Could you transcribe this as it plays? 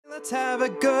Let's have a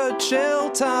good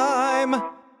chill time!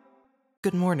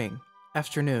 Good morning,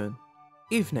 afternoon,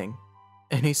 evening,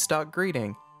 any stock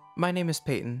greeting. My name is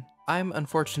Peyton. I'm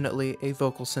unfortunately a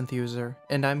vocal synth user,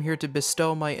 and I'm here to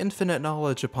bestow my infinite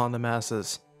knowledge upon the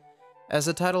masses. As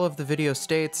the title of the video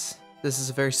states, this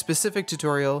is a very specific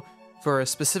tutorial for a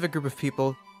specific group of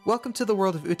people. Welcome to the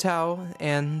world of UTAU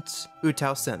and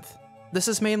UTAU-Synth. This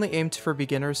is mainly aimed for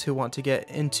beginners who want to get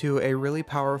into a really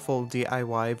powerful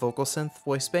DIY vocal synth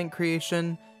voice bank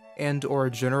creation and or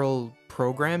general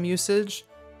program usage.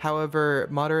 However,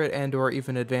 moderate and or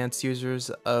even advanced users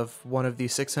of one of the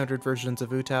 600 versions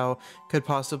of UTAU could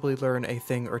possibly learn a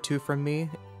thing or two from me.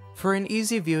 For an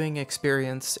easy viewing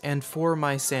experience and for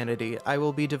my sanity, I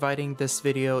will be dividing this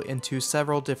video into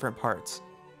several different parts.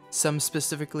 Some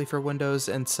specifically for Windows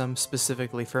and some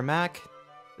specifically for Mac,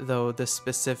 though the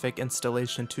specific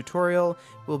installation tutorial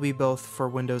will be both for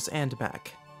Windows and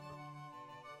Mac.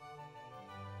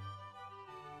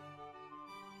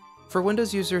 For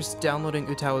Windows users, downloading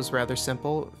UTAU is rather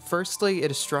simple. Firstly,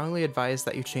 it is strongly advised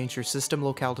that you change your system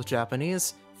locale to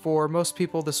Japanese. For most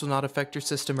people, this will not affect your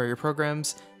system or your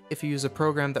programs. If you use a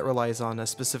program that relies on a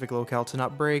specific locale to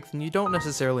not break, then you don't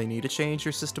necessarily need to change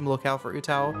your system locale for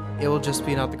UTAU. It will just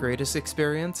be not the greatest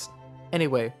experience.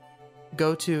 Anyway,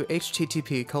 go to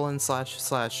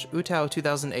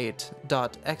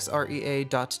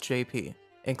http://utau2008.xrea.jp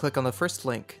and click on the first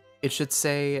link. It should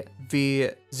say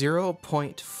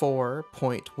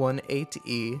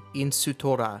v0.4.18e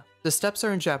Insutora. The steps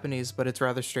are in Japanese, but it's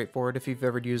rather straightforward if you've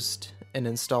ever used an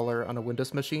installer on a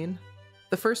Windows machine.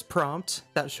 The first prompt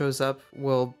that shows up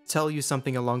will tell you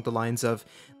something along the lines of,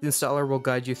 the installer will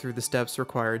guide you through the steps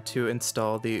required to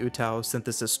install the UTAU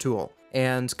synthesis tool,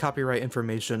 and copyright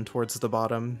information towards the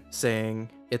bottom saying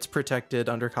it's protected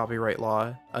under copyright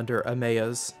law under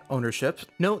AMEA's ownership.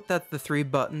 Note that the three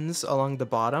buttons along the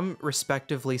bottom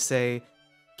respectively say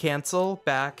cancel,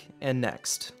 back, and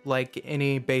next, like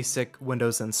any basic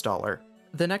Windows installer.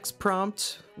 The next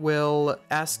prompt will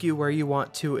ask you where you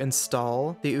want to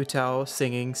install the UTAU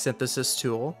singing synthesis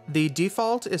tool. The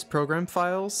default is program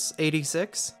files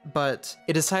 86, but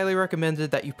it is highly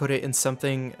recommended that you put it in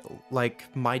something like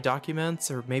My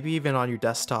Documents or maybe even on your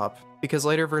desktop, because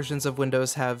later versions of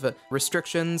Windows have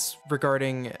restrictions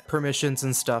regarding permissions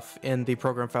and stuff in the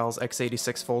program files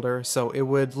x86 folder, so it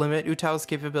would limit UTAU's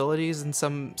capabilities in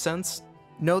some sense.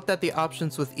 Note that the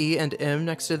options with E and M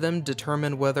next to them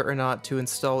determine whether or not to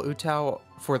install UTAU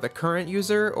for the current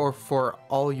user or for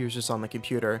all users on the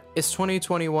computer. It's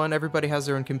 2021, everybody has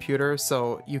their own computer,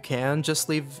 so you can just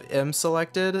leave M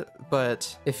selected,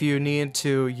 but if you need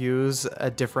to use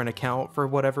a different account for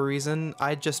whatever reason,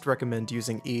 I'd just recommend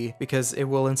using E because it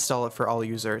will install it for all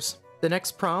users. The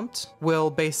next prompt will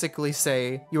basically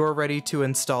say you are ready to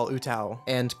install UTAU,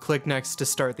 and click next to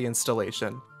start the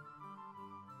installation.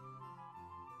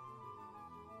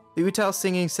 The UTAU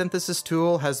singing synthesis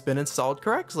tool has been installed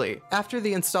correctly. After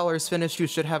the installer is finished, you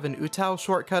should have an UTAU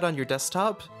shortcut on your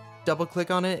desktop.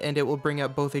 Double-click on it and it will bring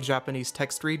up both a Japanese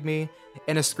text readme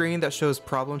and a screen that shows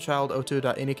problem child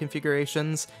oto.ini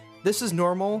configurations. This is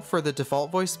normal for the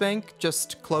default voice bank,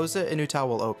 just close it and UTAU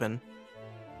will open.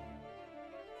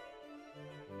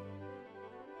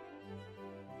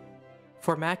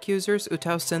 For Mac users,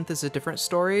 UTAU-Synth is a different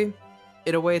story.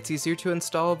 In a way, it's easier to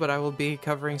install, but I will be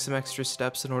covering some extra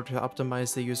steps in order to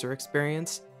optimize the user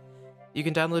experience. You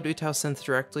can download UTAU-Synth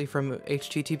directly from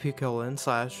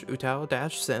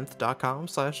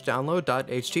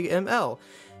http://utau-synth.com/download.html.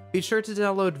 Be sure to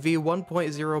download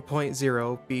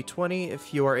v1.0.0 B20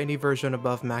 if you are any version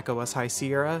above macOS High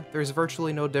Sierra. There's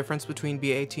virtually no difference between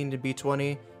B18 and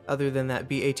B20, other than that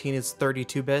B18 is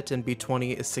 32-bit and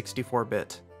B20 is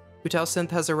 64-bit. UTAU-Synth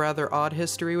has a rather odd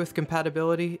history with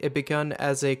compatibility. It began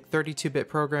as a 32-bit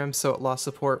program, so it lost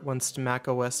support once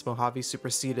macOS Mojave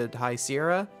superseded High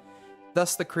Sierra.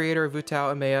 Thus, the creator of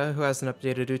UTAU, AMEA, who has an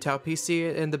updated UTAU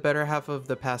PC in the better half of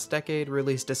the past decade,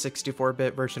 released a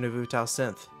 64-bit version of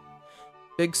UTAU-Synth.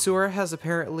 Big Sur has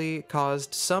apparently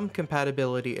caused some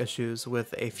compatibility issues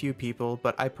with a few people,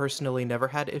 but I personally never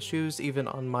had issues even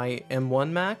on my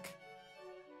M1 Mac.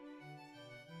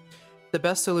 The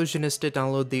best solution is to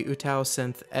download the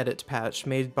UTAU-Synth edit patch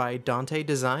made by Dante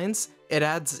Designs. It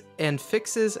adds and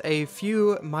fixes a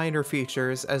few minor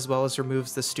features as well as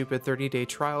removes the stupid 30-day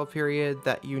trial period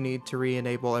that you need to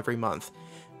re-enable every month.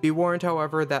 Be warned,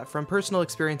 however, that from personal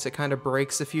experience it kind of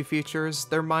breaks a few features.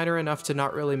 They're minor enough to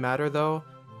not really matter though.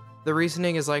 The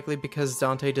reasoning is likely because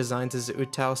Dante Designs'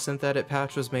 UTAU-Synth edit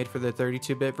patch was made for the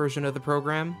 32-bit version of the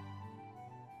program.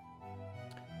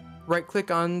 Right-click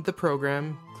on the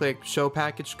program, click Show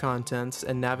Package Contents,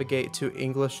 and navigate to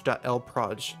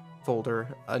English.lproj. folder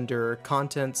under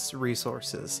Contents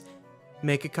Resources.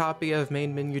 Make a copy of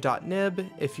mainmenu.nib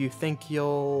if you think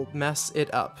you'll mess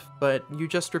it up, but you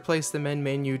just replace the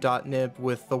mainmenu.nib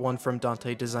with the one from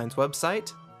Dante Design's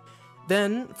website.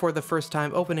 Then, for the first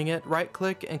time opening it,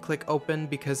 right-click and click Open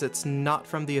because it's not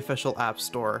from the official App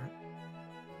Store.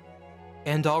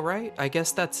 And alright, I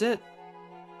guess that's it.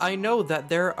 I know that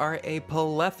there are a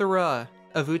plethora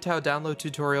of UTAU download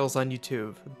tutorials on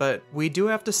YouTube, but we do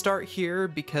have to start here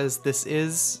because this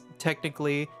is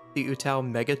technically the UTAU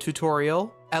mega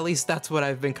tutorial. At least that's what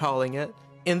I've been calling it.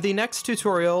 In the next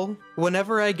tutorial,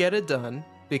 whenever I get it done,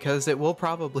 because it will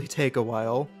probably take a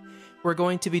while, we're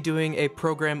going to be doing a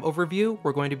program overview.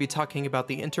 We're going to be talking about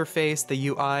the interface, the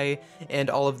UI, and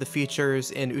all of the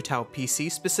features in UTAU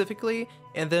PC specifically,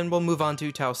 and then we'll move on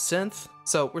to UTAU-Synth.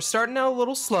 So we're starting out a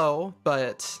little slow,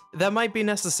 but that might be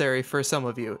necessary for some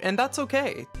of you, and that's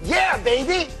okay. Yeah,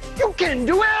 baby! You can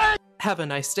do it! Have a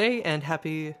nice day, and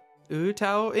happy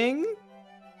UTAUing?